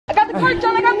the card,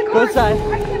 John, I got the card. Go inside.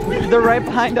 I can't believe They're right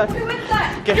behind us. Who is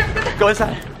that? Okay, go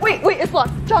inside. Wait, it's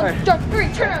locked. John, Right. John, hurry,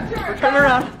 turn around. Turn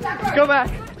around. Back Go back.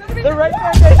 They're They're right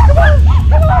there, guys. Come on.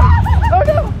 Oh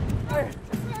no. Wait,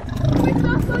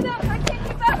 stop, slow down. I can't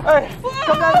keep up. All right,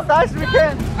 come down as fast as we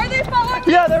can. Are they following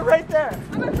me? Yeah, they're right there.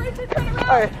 I'm afraid to turn around.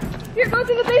 All right, Here, go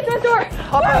through the basement door.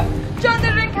 hop up. John, they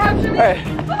didn't capture me. All right,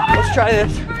 let's try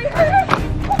this. Hurry. All right,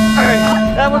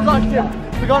 that one's locked too.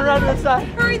 We're going around to the side.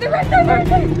 Hurry, they're right there. Why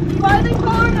are they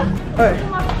following us? All right,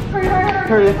 Come on. Hurry.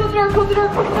 Hurry. Close the door, close the door.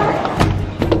 as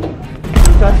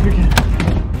fast as we can.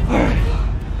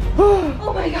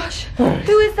 Oh my gosh.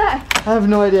 Who is that? I have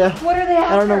no idea. What are they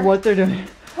after? I don't know what they're doing.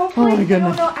 Hopefully Oh my they don't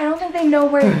goodness. know. I don't think they know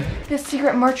where this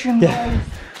secret march room Yeah. goes.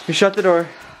 We shut the door.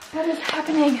 What is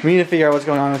happening? We need to figure out what's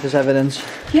going on with this evidence.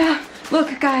 Yeah,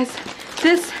 look guys,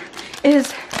 this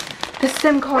is the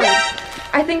SIM card.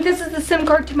 I think this is the SIM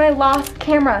card to my lost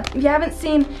camera. If you haven't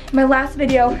seen my last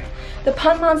video, the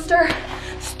pun monster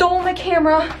stole my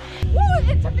camera. Woo,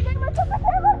 it took the camera,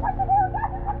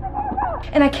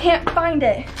 and I can't find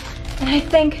it. And I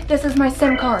think this is my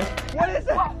SIM card. What is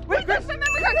it? Wait, that's my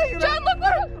memory card. John, look,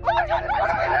 look. Oh my God,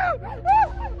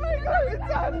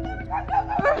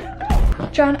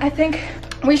 John, I think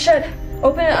we should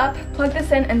open it up, plug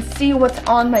this in, and see what's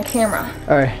on my camera.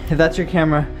 All right, if that's your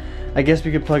camera, I guess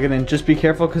we could plug it in. Just be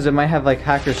careful because it might have like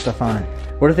hacker stuff on it.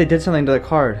 What if they did something to the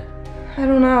card? I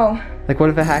don't know. Like what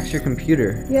if it hacks your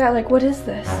computer? Yeah, like what is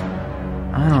this? I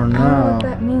don't I don't know know. what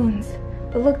that means.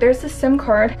 But look, there's the SIM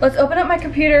card. Let's open up my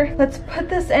computer. Let's put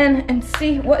this in and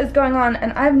see what is going on.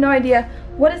 And I have no idea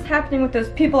what is happening with those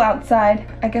people outside.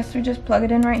 I guess we just plug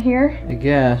it in right here. I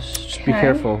guess. Just be Okay.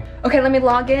 careful. Okay, let me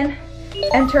log in.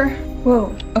 Enter.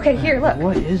 Whoa. Okay, here, look.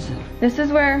 What is it? This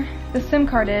is where the SIM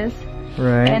card is.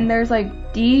 Right. And there's like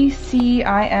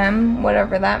DCIM,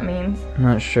 whatever that means. I'm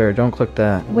not sure. Don't click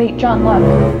that. Wait, John,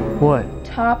 look. What?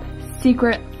 Top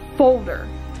secret folder.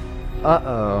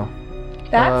 Uh-oh.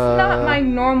 That's not my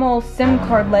normal SIM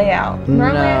card layout.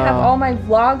 Normally I have No. all my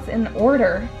vlogs in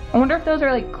order. I wonder if those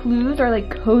are like clues or like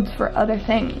codes for other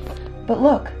things. But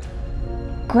look,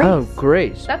 Grace. Oh,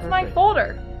 Grace. That's my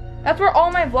folder. That's where all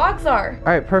my vlogs are.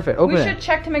 All right, perfect. Open We it. should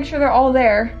check to make sure they're all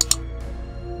there.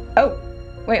 Oh,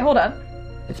 wait, hold up.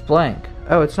 It's blank.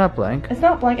 Oh, it's not blank. It's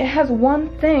not blank, it has one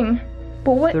thing.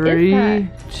 But what is 3,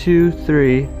 that? 2,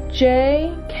 3.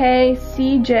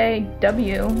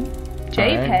 JKCJW.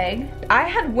 JPEG. I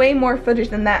had way more footage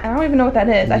than that. I don't even know what that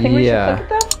is. I think we should Yeah.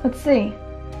 click it though. Let's see.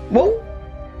 Whoa.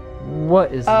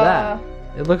 What is that?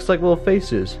 It looks like little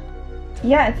faces.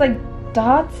 Yeah, it's like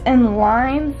dots and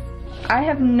lines. I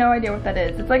have no idea what that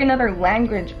is. It's like another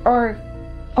language or,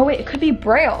 oh wait, it could be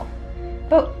Braille.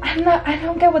 But I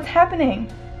don't get what's happening.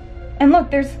 And look,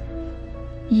 there's,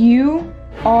 you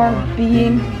are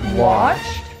being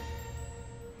watched?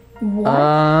 What?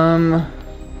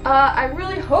 I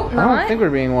really hope I not. don't think we're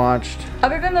being watched.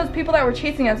 Other than those people that were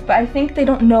chasing us, but I think they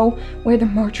don't know where the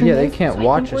march room Yeah, is. they can't so I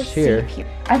watch think us we're here. safe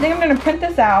I think I'm gonna print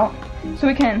this out so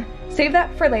we can save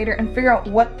that for later and figure out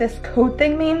what this code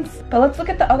thing means. But let's look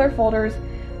at the other folders.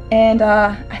 And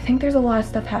I think there's a lot of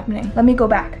stuff happening. Let me go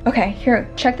back. Okay, here,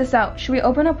 check this out. Should we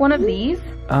open up one of these?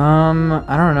 I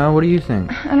don't know. What do you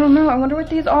think? I don't know. I wonder what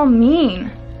these all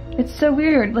mean. It's so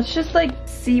weird. Let's just like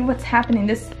see what's happening.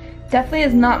 This definitely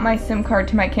is not my SIM card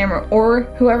to my camera, or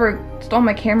whoever stole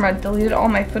my camera deleted all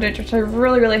my footage, which I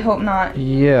really, really hope not.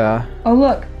 Yeah. Oh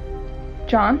look,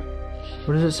 John,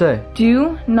 What does it say?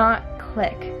 do not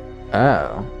click.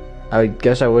 Oh. I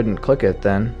guess I wouldn't click it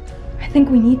then. I think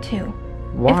we need to.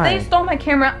 Why? If they stole my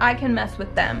camera, I can mess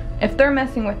with them. If they're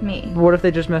messing with me. What if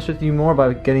they just mess with you more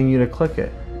by getting you to click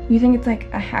it? You think it's like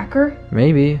a hacker?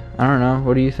 Maybe. I don't know.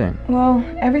 What do you think? Well,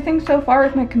 everything so far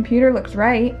with my computer looks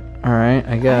right. Alright,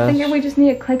 I guess. I think we just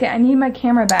need to click it. I need my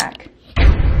camera back.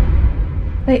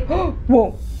 Wait,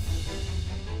 whoa.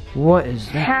 What is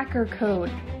that? Hacker code.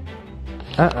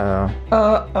 Uh-oh.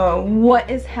 Uh-oh, what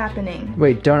is happening?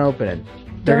 Wait, don't open it.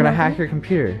 They're Don't gonna open hack your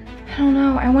computer. I don't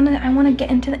know. I wanna get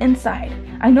into the inside.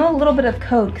 I know a little bit of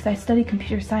code because I study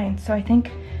computer science, so I think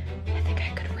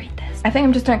I could read this. I think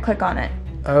I'm just gonna click on it.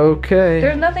 Okay.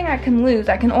 There's nothing I can lose.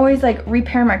 I can always like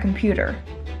repair my computer.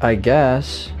 I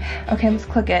guess. Okay, let's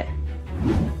click it.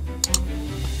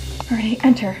 Alright,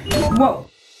 enter. Whoa.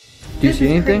 Do you This see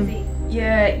is anything? crazy.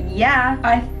 Yeah.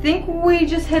 I think we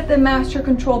just hit the master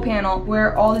control panel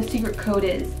where all the secret code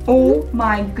is. Oh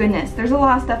my goodness. There's a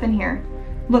lot of stuff in here.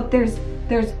 Look, there's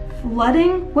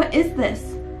flooding. What is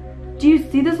this? Do you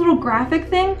see this little graphic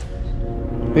thing?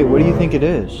 Wait, what do you think it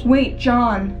is? Wait,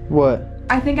 John. What?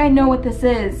 I think I know what this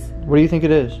is. What do you think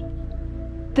it is?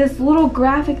 This little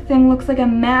graphic thing looks like a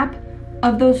map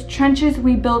of those trenches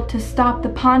we built to stop the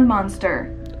pond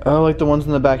monster. Oh, like the ones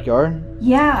in the backyard?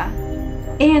 Yeah.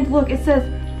 And look, it says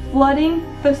flooding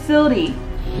facility.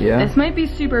 Yeah. This might be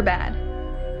super bad.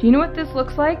 Do you know what this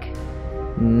looks like?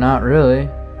 Not really.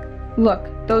 Look,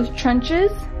 those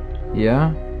trenches.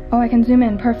 Yeah? Oh, I can zoom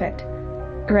in, perfect.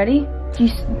 Ready? Do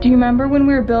you remember when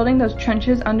we were building those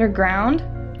trenches underground?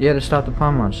 Yeah, to stop the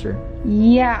pond monster.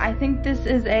 Yeah, I think this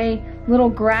is a little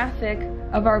graphic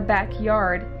of our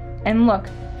backyard. And look,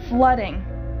 flooding,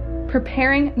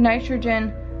 preparing nitrogen,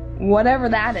 whatever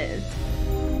that is.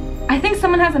 I think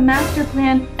someone has a master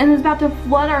plan and is about to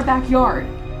flood our backyard.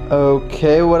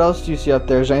 Okay, what else do you see up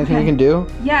there? Is there anything you can do?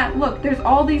 Yeah, look, there's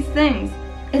all these things.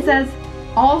 It says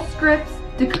all scripts,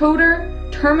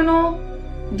 decoder, terminal,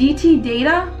 DT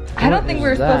data. I don't think we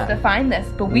were supposed to find this,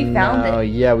 but we found it. Oh,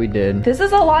 yeah, we did. This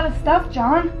is a lot of stuff,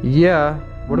 John. Yeah.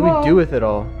 What do we do with it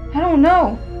all? I don't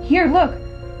know. Here, look.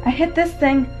 I hit this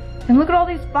thing, and look at all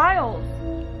these files.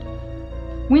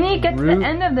 We need to get to the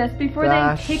end of this before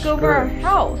they take over our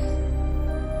house.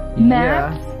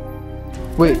 Maps.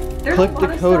 Yeah. Wait, There's click a lot of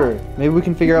decoder. stuff. Maybe we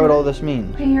can figure out what all this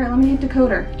means. Okay, here, let me hit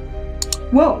decoder.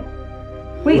 Whoa.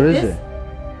 Wait, What is this it?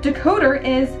 decoder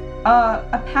is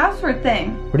a password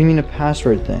thing. What do you mean a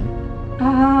password thing?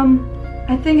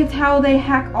 I think it's how they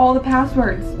hack all the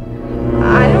passwords.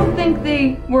 I don't think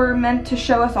they were meant to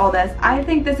show us all this. I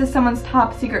think this is someone's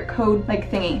top secret code like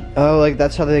thingy. Oh, like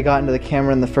that's how they got into the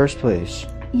camera in the first place.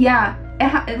 Yeah,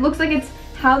 it looks like it's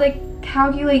how they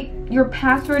calculate your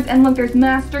passwords. And look, there's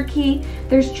master key,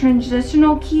 there's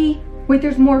transitional key. Wait,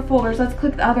 there's more folders. Let's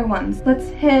click the other ones. Let's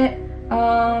hit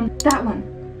that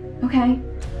one. Okay.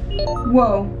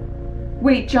 Whoa.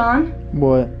 Wait, John.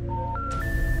 What?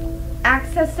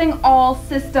 Accessing all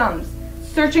systems.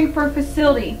 Searching for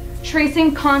facility.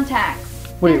 Tracing contacts.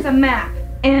 Wait. There's a map.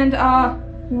 And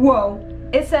whoa.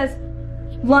 It says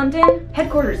London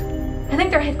headquarters. I think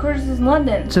their headquarters is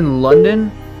London. It's in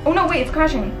London? Oh no, wait, it's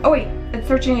crashing. Oh wait, it's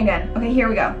searching again. Okay, here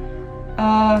we go.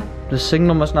 The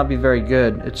signal must not be very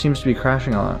good. It seems to be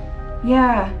crashing a lot.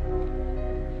 Yeah.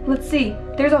 Let's see.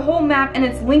 There's a whole map and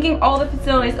it's linking all the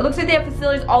facilities. It looks like they have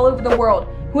facilities all over the world.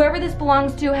 Whoever this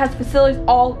belongs to has facilities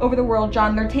all over the world,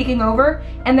 John. They're taking over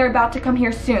and they're about to come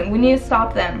here soon. We need to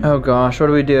stop them. Oh gosh, what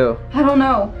do we do? I don't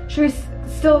know. Should we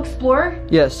still explore?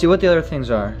 Yeah, see what the other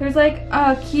things are. There's like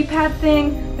a keypad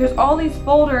thing. There's all these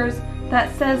folders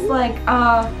that says like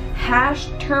hash,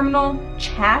 terminal,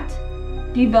 chat,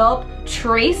 develop,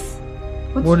 trace.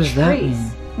 What does that mean?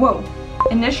 Whoa.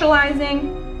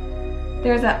 Initializing.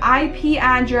 There's an IP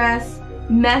address,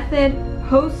 method,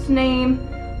 host name,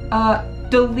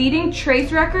 deleting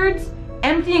trace records,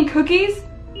 emptying cookies,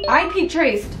 IP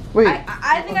traced. Wait.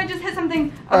 I think I just hit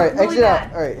something Alright, really exit bad.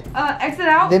 out. Alright. Exit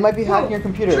out. They might be hacking your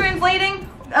computer. Translating.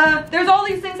 There's all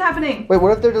these things happening. Wait,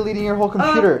 what if they're deleting your whole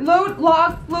computer? Load,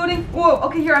 log, loading. Whoa,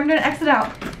 okay, here, I'm gonna exit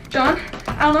out. John,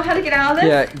 I don't know how to get out of this.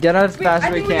 Yeah, get out as fast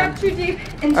as we I can. think we got too deep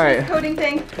into this coding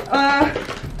thing.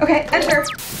 Okay, enter.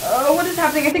 What is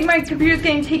happening? I think my computer's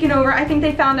getting taken over. I think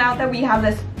they found out that we have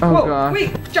this. Oh, whoa, gosh.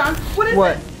 wait, John, what is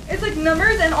What? this? It's like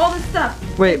numbers and all this stuff.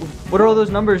 Wait, what are all those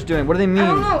numbers doing? What do they mean? I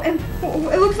don't know, and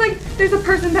it looks like there's a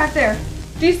person back there.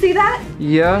 Do you see that?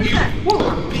 Yeah? What is that? Whoa,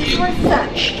 what is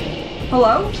that?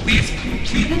 Hello? Are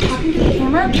they talking to the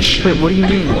camera? Wait, what do you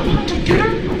mean? Computer?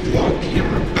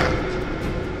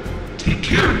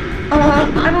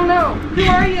 I don't know. Who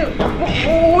are you?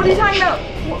 What are you talking about?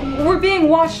 We're being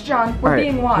watched, John. We're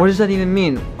being watched. What does that even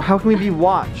mean? How can we be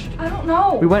watched? I don't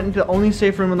know. We went into the only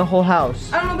safe room in the whole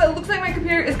house. I don't know, but it looks like my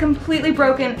computer is completely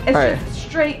broken. It's just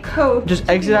straight code. Just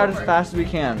exit out as fast as we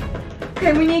can.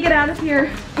 Okay, we need to get out of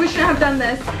here. We shouldn't have done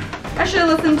this. I should have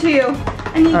listened to you.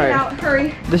 I need to get out.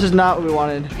 Hurry. This is not what we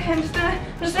wanted. Okay, I'm just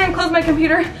gonna close my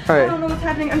computer. I don't know what's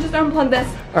happening. I'm just gonna unplug this.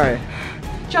 Alright.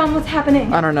 John, what's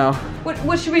happening? I don't know.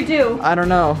 What should we do? I don't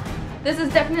know. This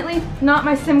is definitely not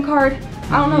my SIM card.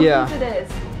 I don't know whose it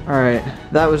is. Alright.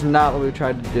 That was not what we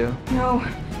tried to do. No.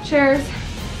 Shares,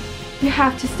 you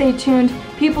have to stay tuned.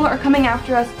 People are coming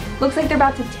after us. Looks like they're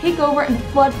about to take over and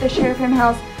flood the Sheriffham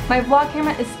house. My vlog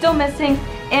camera is still missing.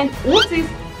 And whoopsies.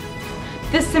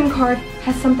 This SIM card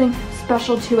has something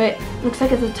special to it. Looks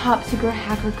like it's a top secret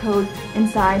hacker code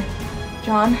inside.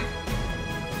 John,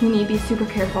 you need to be super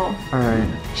careful. Alright.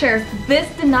 Shares, this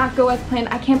did not go as planned.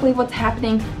 I can't believe what's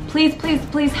happening. Please, please,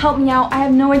 please help me out. I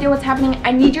have no idea what's happening.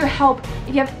 I need your help.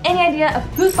 If you have any idea of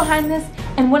who's behind this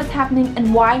and what is happening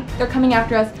and why they're coming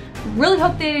after us, really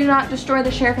hope they do not destroy the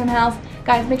Sheriffham house.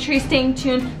 Guys, make sure you're staying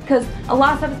tuned because a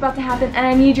lot of stuff is about to happen and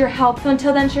I need your help. So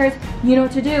until then, Shares, you know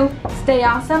what to do. Stay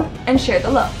awesome and share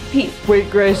the love. Peace. Wait,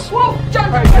 Grace. Whoa,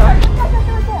 John, John.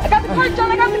 I got the card,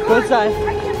 John, I got the card. What side?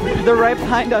 I can't believe They're right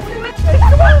behind us.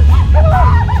 Come on! Come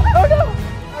on!